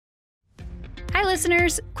Hi,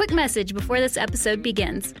 listeners. Quick message before this episode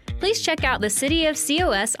begins. Please check out the City of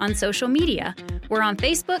COS on social media. We're on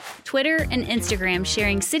Facebook, Twitter, and Instagram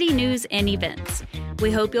sharing city news and events. We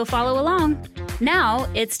hope you'll follow along. Now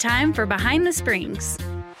it's time for Behind the Springs.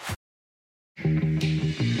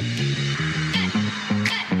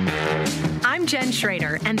 I'm Jen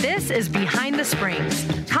Schrader, and this is Behind the Springs,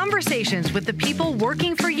 conversations with the people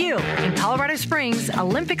working for you in Colorado Springs,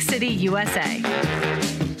 Olympic City, USA.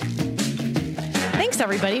 Thanks,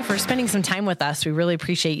 everybody, for spending some time with us. We really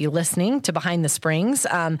appreciate you listening to Behind the Springs.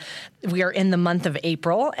 We are in the month of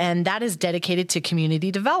April, and that is dedicated to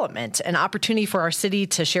community development, an opportunity for our city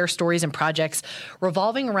to share stories and projects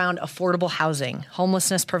revolving around affordable housing,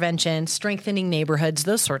 homelessness prevention, strengthening neighborhoods,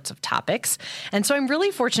 those sorts of topics. And so I'm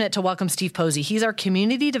really fortunate to welcome Steve Posey. He's our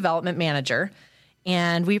community development manager,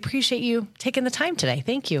 and we appreciate you taking the time today.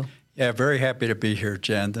 Thank you. Yeah, very happy to be here,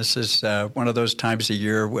 Jen. This is one of those times a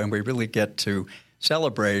year when we really get to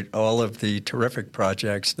celebrate all of the terrific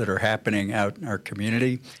projects that are happening out in our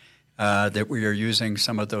community, that we are using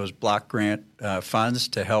some of those block grant funds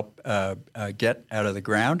to help get out of the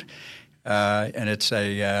ground. And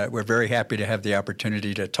we're very happy to have the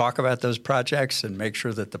opportunity to talk about those projects and make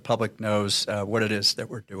sure that the public knows what it is that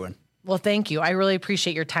we're doing. Well, thank you. I really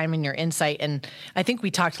appreciate your time and your insight. And I think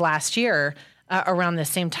we talked last year around the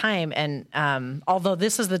same time. And although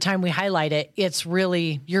this is the time we highlight it, it's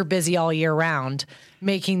really, you're busy all year round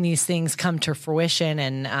making these things come to fruition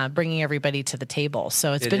and bringing everybody to the table.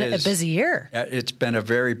 So it's been a busy year. It's been a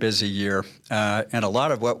very busy year. And a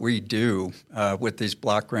lot of what we do with these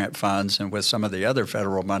block grant funds and with some of the other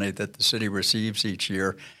federal money that the city receives each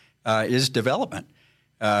year is development.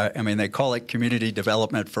 They call it community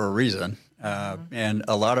development for a reason. And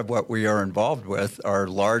a lot of what we are involved with are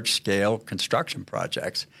large-scale construction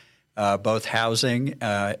projects, both housing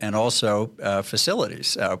and also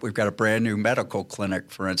facilities. We've got a brand-new medical clinic,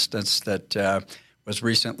 for instance, that was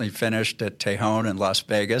recently finished at Tejon in Las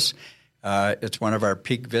Vegas. It's one of our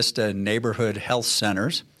Peak Vista neighborhood health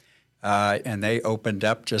centers, and they opened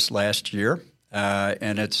up just last year.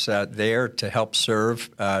 And it's there to help serve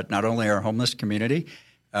not only our homeless community,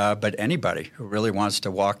 but anybody who really wants to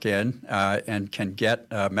walk in and can get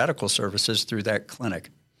medical services through that clinic.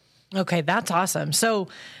 Okay, that's awesome. So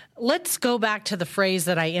let's go back to the phrase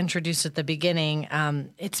that I introduced at the beginning.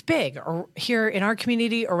 It's big here in our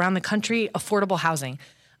community, around the country, affordable housing.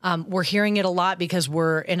 We're hearing it a lot because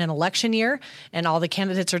we're in an election year, and all the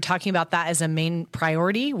candidates are talking about that as a main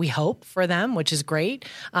priority, we hope, for them, which is great.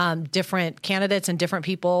 Different candidates and different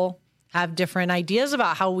people have different ideas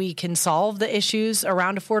about how we can solve the issues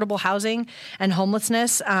around affordable housing and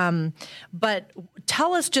homelessness. But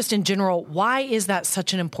tell us just in general, why is that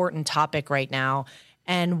such an important topic right now?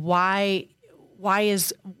 And why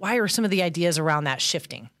are some of the ideas around that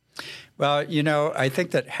shifting? Well, I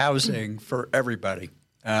think that housing for everybody,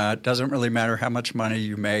 doesn't really matter how much money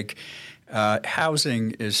you make.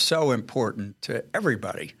 Housing is so important to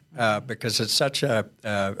everybody. Because it's such a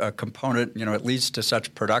component, it leads to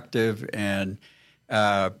such productive and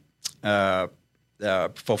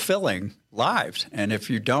fulfilling lives. And if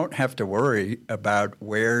you don't have to worry about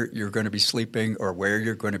where you're going to be sleeping or where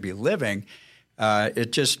you're going to be living,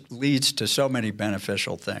 it just leads to so many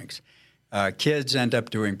beneficial things. Kids end up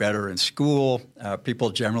doing better in school. People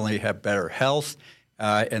generally have better health,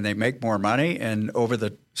 and they make more money. And over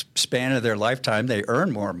the span of their lifetime, they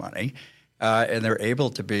earn more money. And they're able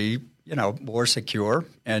to be, more secure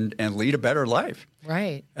and lead a better life.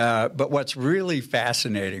 Right. But what's really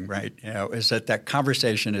fascinating right now is that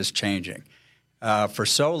conversation is changing. For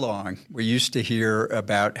so long, we used to hear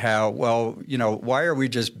about how, why are we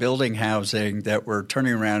just building housing that we're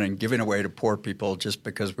turning around and giving away to poor people just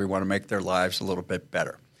because we want to make their lives a little bit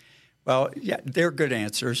better? Well, yeah, there are good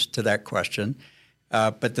answers to that question.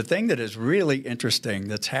 But the thing that is really interesting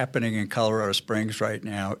that's happening in Colorado Springs right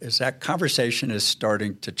now is that conversation is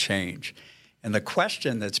starting to change. And the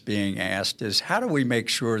question that's being asked is, how do we make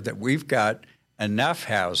sure that we've got enough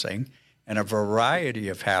housing and a variety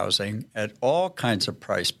of housing at all kinds of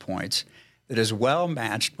price points that is well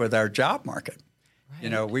matched with our job market?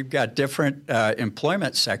 Right. We've got different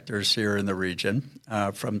employment sectors here in the region,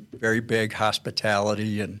 from very big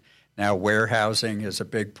hospitality, and now warehousing is a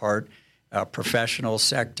big part. Professional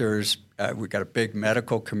sectors. We've got a big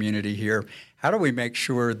medical community here. How do we make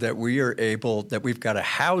sure that we've got a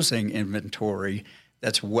housing inventory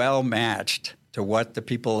that's well matched to what the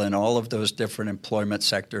people in all of those different employment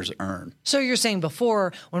sectors earn? So you're saying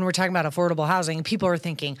before, when we're talking about affordable housing, people are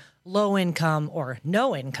thinking low income or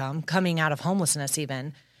no income coming out of homelessness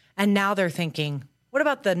even, and now they're thinking what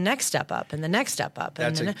about the next step up and the next step up?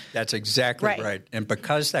 That's exactly right. And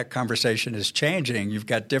because that conversation is changing, you've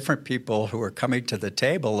got different people who are coming to the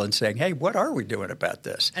table and saying, hey, what are we doing about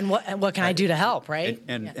this? And what can I do to help, right?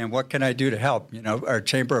 And what can I do to help? Our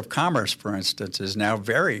Chamber of Commerce, for instance, is now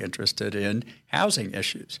very interested in housing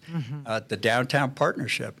issues. The Downtown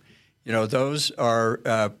Partnership. Those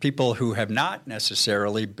are people who have not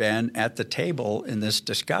necessarily been at the table in this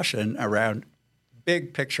discussion around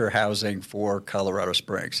big picture housing for Colorado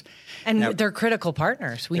Springs. And now, they're critical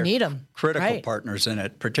partners. We need them. Critical partners in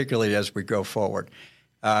it, particularly as we go forward.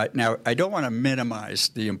 Now, I don't want to minimize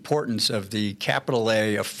the importance of the capital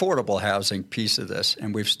A affordable housing piece of this.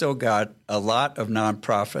 And we've still got a lot of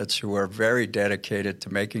nonprofits who are very dedicated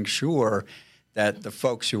to making sure that the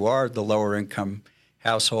folks who are the lower income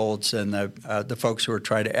households and the folks who are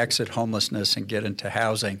trying to exit homelessness and get into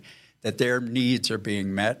housing, that their needs are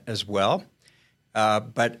being met as well.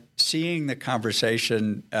 But seeing the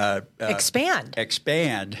conversation expand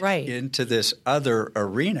into this other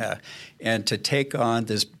arena and to take on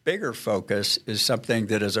this bigger focus is something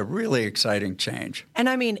that is a really exciting change. And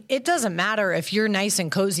I mean, it doesn't matter if you're nice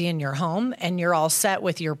and cozy in your home and you're all set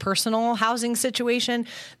with your personal housing situation,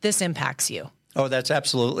 this impacts you. Oh, that's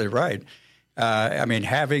absolutely right.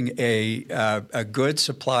 Having a good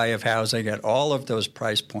supply of housing at all of those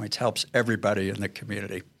price points helps everybody in the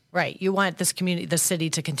community. Right. You want this community, the city,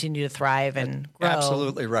 to continue to thrive and grow.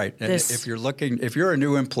 Absolutely right. And if you're a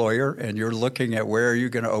new employer and you're looking at where are you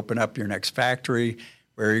going to open up your next factory,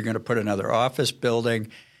 where are you going to put another office building,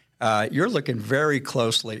 you're looking very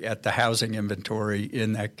closely at the housing inventory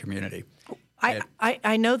in that community.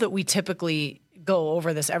 I know that we typically go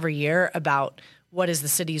over this every year about what is the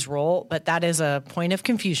city's role, but that is a point of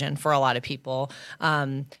confusion for a lot of people.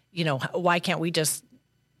 Why can't we just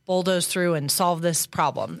bulldoze through and solve this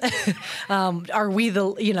problem? Are we the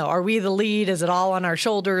lead? Is it all on our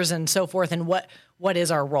shoulders and so forth? And what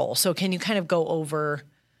is our role? So can you kind of go over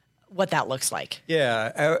what that looks like?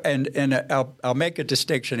 Yeah, and I'll make a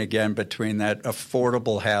distinction again between that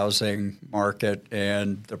affordable housing market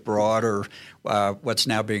and the broader what's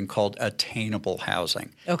now being called attainable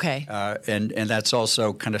housing. Okay. And that's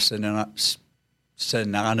also kind of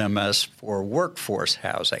synonymous for workforce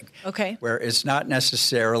housing. Okay. Where it's not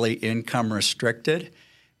necessarily income restricted,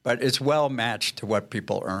 but it's well matched to what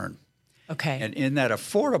people earn. Okay. And in that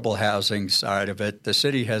affordable housing side of it, the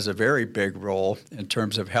city has a very big role in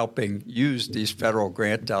terms of helping use these federal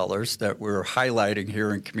grant dollars that we're highlighting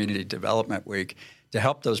here in Community Development Week to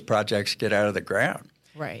help those projects get out of the ground.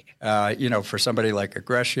 Right. For somebody like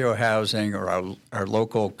Aggressio Housing or our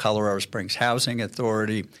local Colorado Springs Housing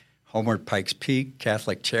Authority, Homeward Pikes Peak,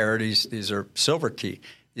 Catholic Charities, these are Silver Key.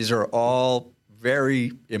 These are all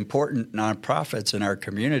very important nonprofits in our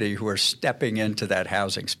community who are stepping into that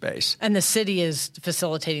housing space. And the city is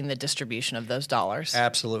facilitating the distribution of those dollars.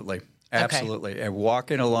 Absolutely. And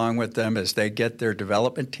walking along with them as they get their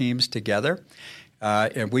development teams together.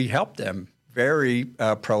 And we help them very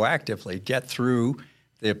proactively get through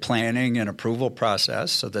the planning and approval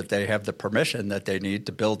process so that they have the permission that they need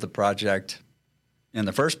to build the project in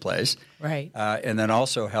the first place. Right. And then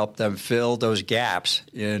also help them fill those gaps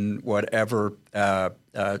in whatever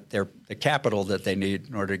the capital that they need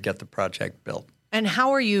in order to get the project built. And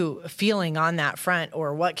how are you feeling on that front,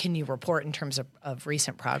 or what can you report in terms of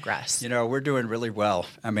recent progress? We're doing really well.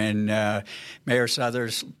 Mayor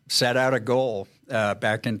Suthers set out a goal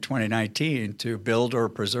back in 2019 to build or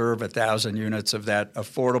preserve 1,000 units of that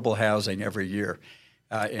affordable housing every year.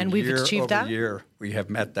 And we've achieved that? Year, we have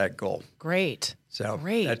met that goal. Great. So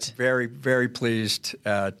Great. That's very, very pleased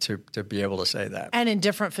to be able to say that. And in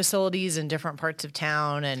different facilities in different parts of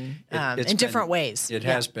town and in different ways. It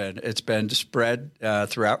has been. It's been spread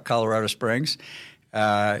throughout Colorado Springs.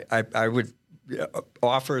 I would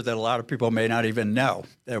offer that a lot of people may not even know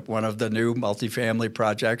that one of the new multifamily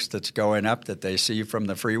projects that's going up that they see from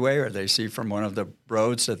the freeway or they see from one of the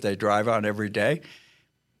roads that they drive on every day,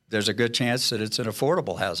 there's a good chance that it's an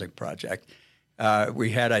affordable housing project. We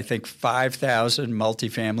had, I think, 5,000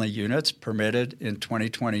 multifamily units permitted in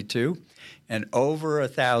 2022, and over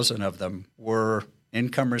 1,000 of them were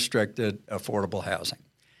income-restricted affordable housing.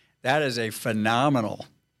 That is a phenomenal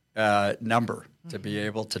number to be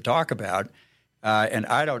able to talk about, and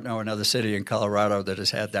I don't know another city in Colorado that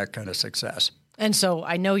has had that kind of success. And so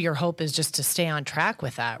I know your hope is just to stay on track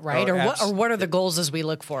with that, right? Or what are the goals as we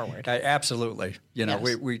look forward? Absolutely.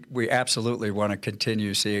 Yes. We absolutely want to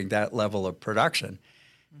continue seeing that level of production.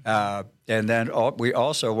 And then we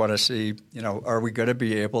also want to see, are we going to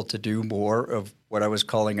be able to do more of what I was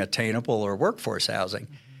calling attainable or workforce housing?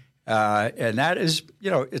 And that is,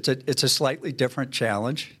 it's a slightly different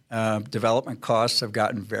challenge. Development costs have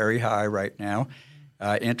gotten very high right now.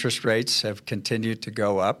 Interest rates have continued to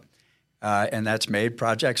go up, and that's made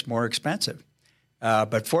projects more expensive.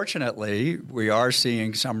 But fortunately, we are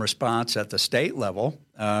seeing some response at the state level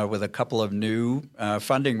with a couple of new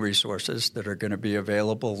funding resources that are going to be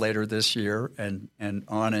available later this year and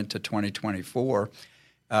on into 2024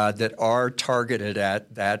 that are targeted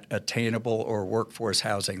at that attainable or workforce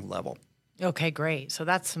housing level. Okay, great. So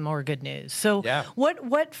that's some more good news. So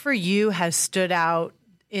what for you has stood out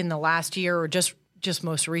in the last year or just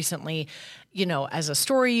most recently, as a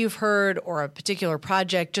story you've heard or a particular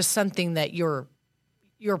project, just something that you're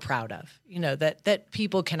proud of, that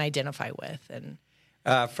people can identify with? And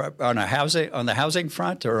on the housing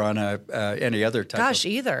front or on any other type of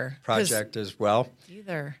either project as well?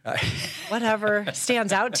 Either. Whatever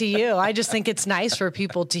stands out to you. I just think it's nice for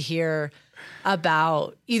people to hear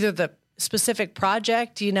about either the specific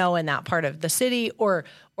project, in that part of the city or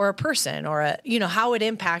a person or how it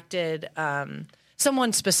impacted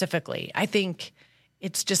someone specifically. I think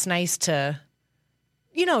it's just nice to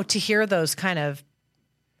hear those kind of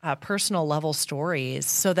personal level stories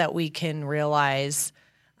so that we can realize,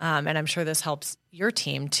 and I'm sure this helps your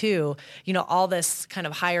team too, all this kind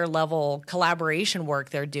of higher level collaboration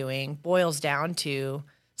work they're doing boils down to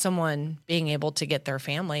someone being able to get their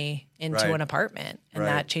family into an apartment, and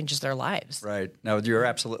that changes their lives. Right. No, you're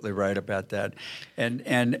absolutely right about that. And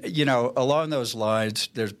along those lines,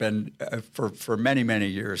 there's been, for many, many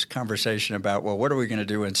years, conversation about, well, what are we going to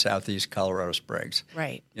do in Southeast Colorado Springs?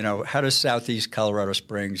 Right. How does Southeast Colorado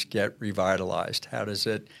Springs get revitalized? How does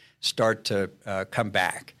it start to come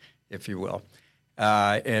back, if you will?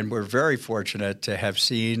 And we're very fortunate to have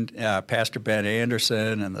seen Pastor Ben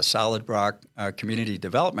Anderson and the Solid Rock Community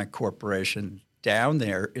Development Corporation down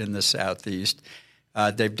there in the Southeast.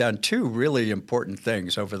 They've done two really important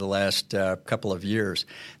things over the last couple of years.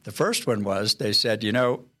 The first one was they said,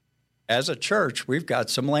 as a church, we've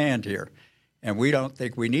got some land here, and we don't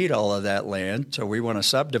think we need all of that land, so we want to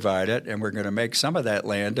subdivide it, and we're going to make some of that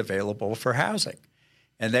land available for housing.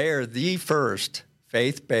 And they are the first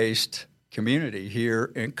faith-based community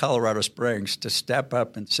here in Colorado Springs to step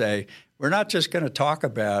up and say, we're not just going to talk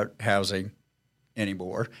about housing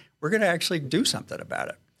anymore. We're going to actually do something about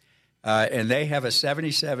it. And they have a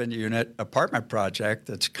 77-unit apartment project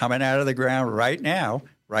that's coming out of the ground right now,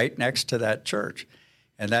 right next to that church.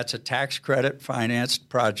 And that's a tax credit financed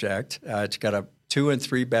project. It's got 2- and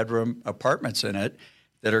 3-bedroom apartments in it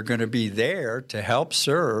that are going to be there to help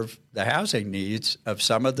serve the housing needs of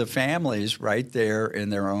some of the families right there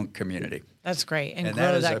in their own community. That's great. And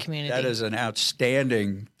grow that community. That is an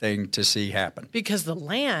outstanding thing to see happen. Because the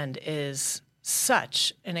land is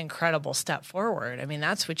such an incredible step forward. I mean,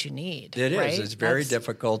 that's what you need. It is. It's very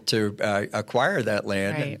difficult to acquire that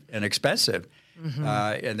land and expensive. Mm-hmm.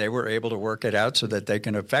 And they were able to work it out so that they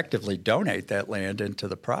can effectively donate that land into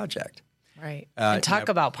the project. Right. And talk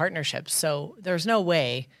about partnerships. So there's no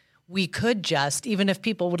way we could just, even if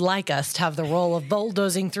people would like us to have the role of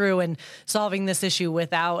bulldozing through and solving this issue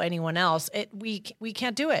without anyone else, we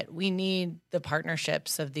can't do it. We need the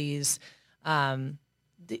partnerships of these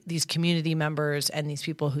community members and these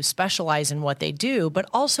people who specialize in what they do, but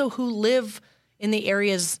also who live in the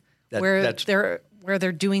areas where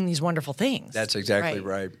they're doing these wonderful things. That's exactly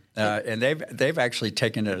right. And they've actually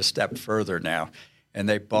taken it a step further now. And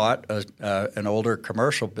they bought an older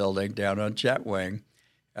commercial building down on Jet Wing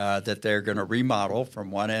that they're going to remodel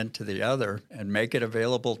from one end to the other and make it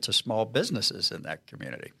available to small businesses in that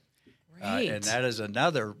community. Right. And that is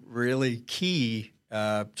another really key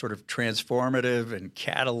sort of transformative and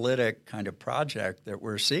catalytic kind of project that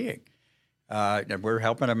we're seeing. And we're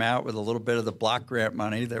helping them out with a little bit of the block grant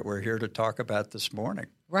money that we're here to talk about this morning.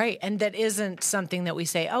 Right. And that isn't something that we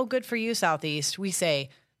say, oh, good for you, Southeast. We say,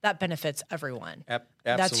 that benefits everyone. Absolutely.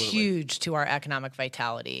 That's huge to our economic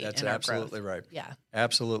vitality. That's and our absolutely growth. right. Yeah.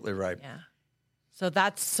 Absolutely right. Yeah. So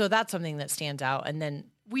that's something that stands out. And then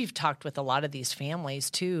we've talked with a lot of these families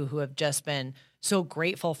too, who have just been so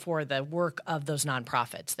grateful for the work of those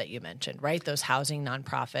nonprofits that you mentioned, right? Those housing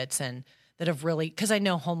nonprofits, and that have really, because I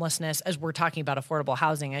know homelessness, as we're talking about affordable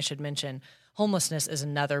housing, I should mention homelessness is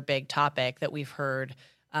another big topic that we've heard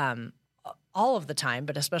all of the time,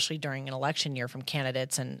 but especially during an election year from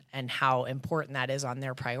candidates and how important that is on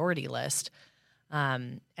their priority list.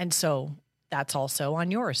 And so that's also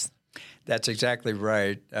on yours. That's exactly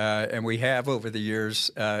right. And we have over the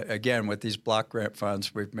years, again, with these block grant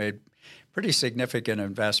funds, we've made pretty significant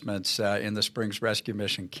investments in the Springs Rescue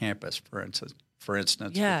Mission campus, for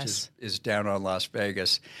instance, yes. which is down on Las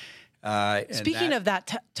Vegas. Speaking of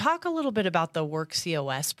that, talk a little bit about the Work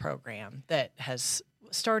COS program that has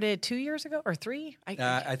started 2 years ago or 3?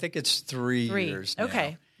 I think it's 3 years now.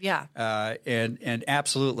 Okay, yeah. And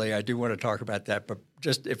absolutely, I do want to talk about that. But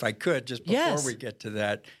just if I could, just before we get to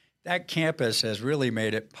that, that campus has really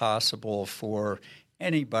made it possible for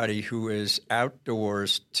anybody who is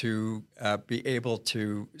outdoors to be able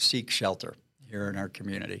to seek shelter here in our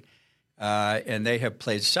community. And they have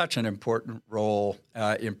played such an important role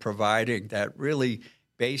in providing that really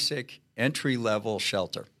basic entry-level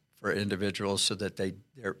shelter for individuals so that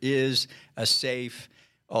there is a safe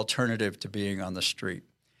alternative to being on the street.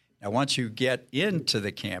 Now, once you get into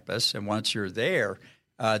the campus and once you're there,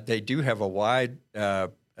 they do have a wide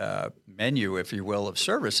menu, if you will, of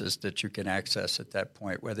services that you can access at that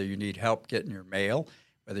point, whether you need help getting your mail,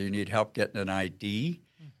 whether you need help getting an ID,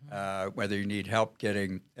 whether you need help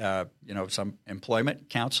getting, some employment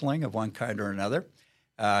counseling of one kind or another.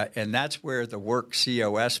 And that's where the Work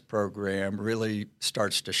COS program really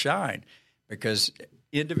starts to shine, because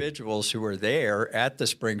individuals who are there at the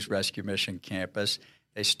Springs Rescue Mission campus,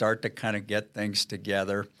 they start to kind of get things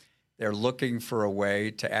together. They're looking for a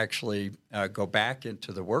way to actually go back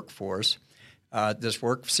into the workforce. This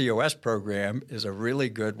Work COS program is a really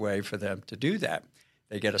good way for them to do that.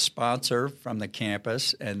 They get a sponsor from the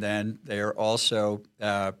campus, and then they are also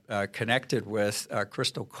connected with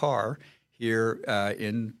Crystal Carr here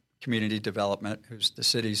in community development, who's the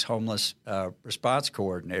city's homeless response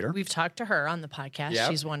coordinator. We've talked to her on the podcast. Yep.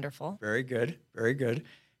 She's wonderful. Very good, very good.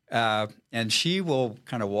 And she will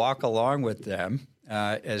kind of walk along with them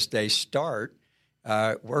as they start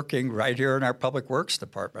working right here in our Public Works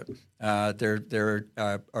Department. There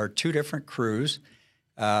are 2 different crews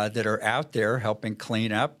that are out there helping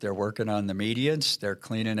clean up. They're working on the medians. They're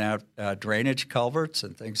cleaning out drainage culverts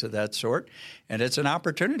and things of that sort. And it's an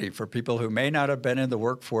opportunity for people who may not have been in the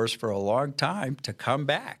workforce for a long time to come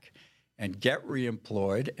back and get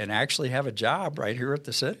reemployed and actually have a job right here at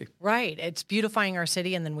the city. Right. It's beautifying our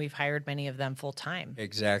city, and then we've hired many of them full time.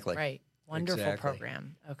 Exactly. Right. Wonderful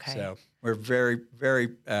program. Okay. So we're very, very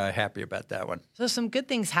happy about that one. So some good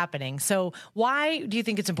things happening. So why do you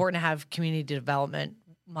think it's important to have community development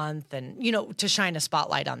month and, to shine a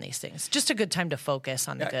spotlight on these things? Just a good time to focus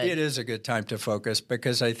on the good. It is a good time to focus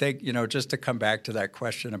because I think, just to come back to that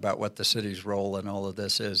question about what the city's role in all of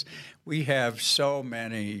this is, we have so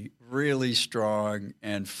many really strong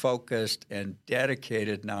and focused and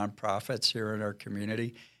dedicated nonprofits here in our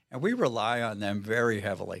community, and we rely on them very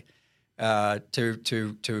heavily.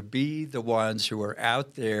 To be the ones who are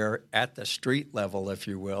out there at the street level, if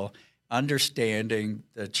you will, understanding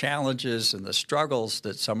the challenges and the struggles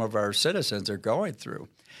that some of our citizens are going through,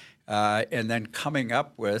 and then coming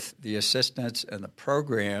up with the assistance and the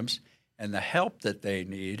programs and the help that they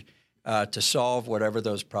need to solve whatever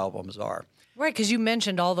those problems are. Right, because you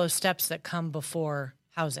mentioned all those steps that come before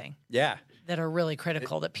housing. Yeah. That are really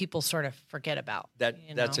critical that people sort of forget about.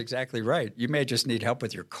 That's exactly right. You may just need help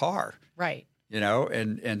with your car. Right.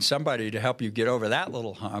 And somebody to help you get over that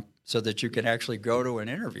little hump so that you can actually go to an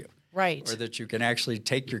interview. Right. Or that you can actually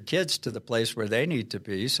take your kids to the place where they need to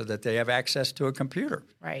be so that they have access to a computer.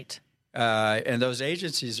 Right. And those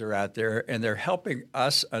agencies are out there, and they're helping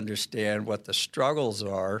us understand what the struggles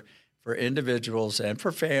are for individuals and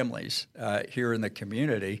for families here in the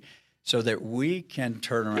community so that we can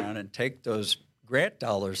turn around and take those grant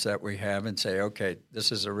dollars that we have and say, okay,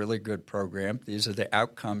 this is a really good program. These are the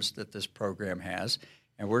outcomes that this program has,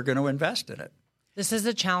 and we're going to invest in it. This is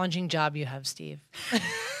a challenging job you have, Steve.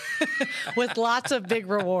 With lots of big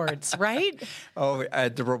rewards, right? Oh,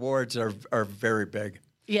 the rewards are very big.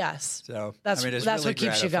 Yes. So that's really what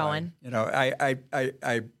keeps gratifying. you going.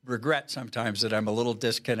 I regret sometimes that I'm a little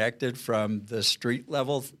disconnected from the street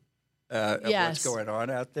level of what's going on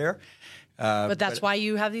out there. But that's why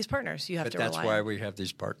you have these partners. You have to rely on. That's why we have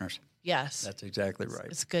these partners. Yes. That's exactly right.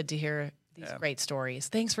 It's good to hear these great stories.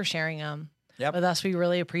 Thanks for sharing them. Yep. With us. We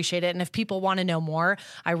really appreciate it. And if people want to know more,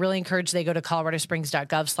 I really encourage they go to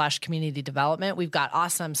coloradosprings.gov/community development. We've got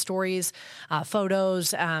awesome stories,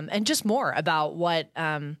 photos, and just more about what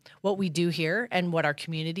we do here and what our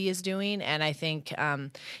community is doing. And I think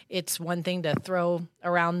it's one thing to throw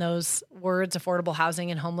around those words, affordable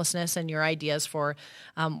housing and homelessness, and your ideas for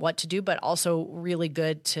what to do, but also really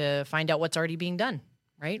good to find out what's already being done.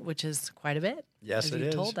 Right, which is quite a bit. Yes, as it you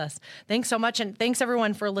is. Told us. Thanks so much, and thanks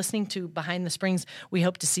everyone for listening to Behind the Springs. We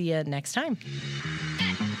hope to see you next time.